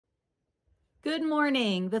Good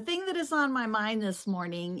morning. The thing that is on my mind this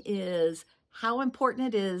morning is how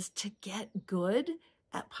important it is to get good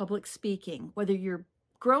at public speaking, whether you're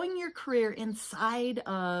growing your career inside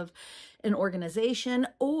of an organization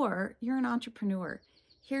or you're an entrepreneur.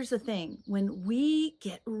 Here's the thing, when we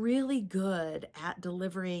get really good at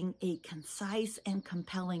delivering a concise and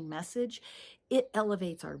compelling message, it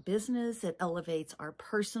elevates our business, it elevates our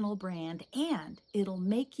personal brand, and it'll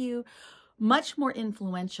make you much more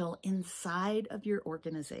influential inside of your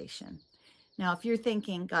organization. Now, if you're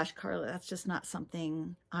thinking, gosh, Carla, that's just not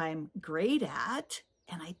something I'm great at,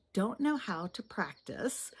 and I don't know how to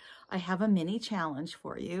practice, I have a mini challenge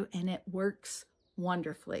for you, and it works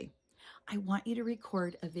wonderfully. I want you to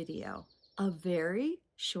record a video, a very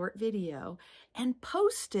short video, and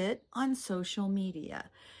post it on social media.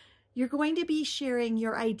 You're going to be sharing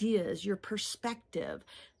your ideas, your perspective,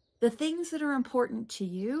 the things that are important to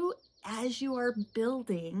you as you are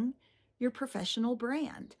building your professional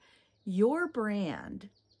brand. Your brand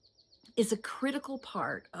is a critical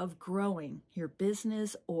part of growing your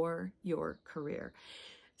business or your career.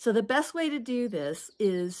 So the best way to do this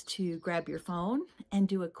is to grab your phone and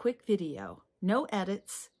do a quick video, no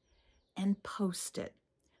edits, and post it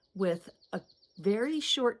with a very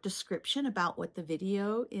short description about what the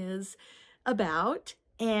video is about,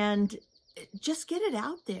 and just get it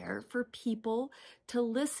out there for people to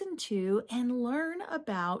listen to and learn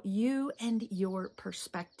about you and your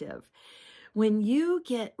perspective. When you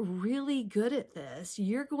get really good at this,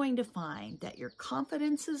 you're going to find that your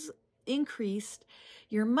confidence is increased,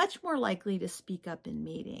 you're much more likely to speak up in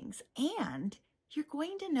meetings, and you're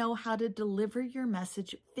going to know how to deliver your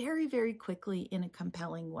message very, very quickly in a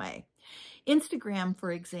compelling way. Instagram,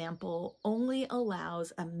 for example, only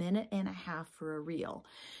allows 1.5 minutes for a reel.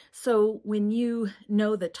 So when you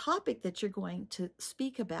know the topic that you're going to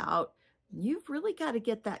speak about, you've really got to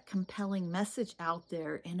get that compelling message out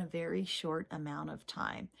there in a very short amount of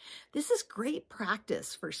time. This is great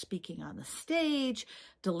practice for speaking on the stage,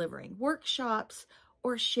 delivering workshops,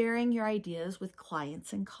 or sharing your ideas with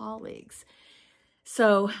clients and colleagues.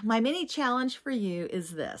 So my mini challenge for you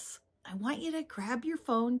is this. I want you to grab your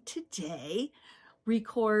phone today,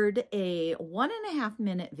 record a 1.5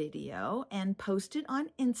 minute video and post it on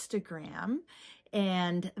Instagram,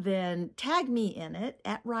 and then tag me in it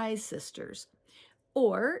at Rise Sisters.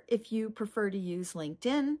 Or if you prefer to use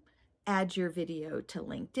LinkedIn, add your video to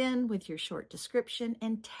LinkedIn with your short description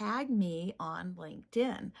and tag me on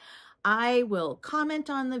LinkedIn. I will comment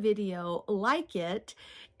on the video, like it,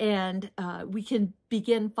 and we can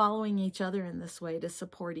begin following each other in this way to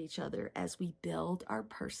support each other as we build our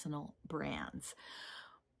personal brands.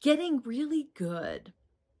 Getting really good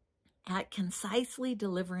at concisely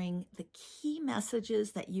delivering the key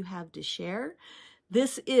messages that you have to share,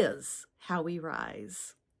 this is how we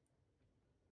rise.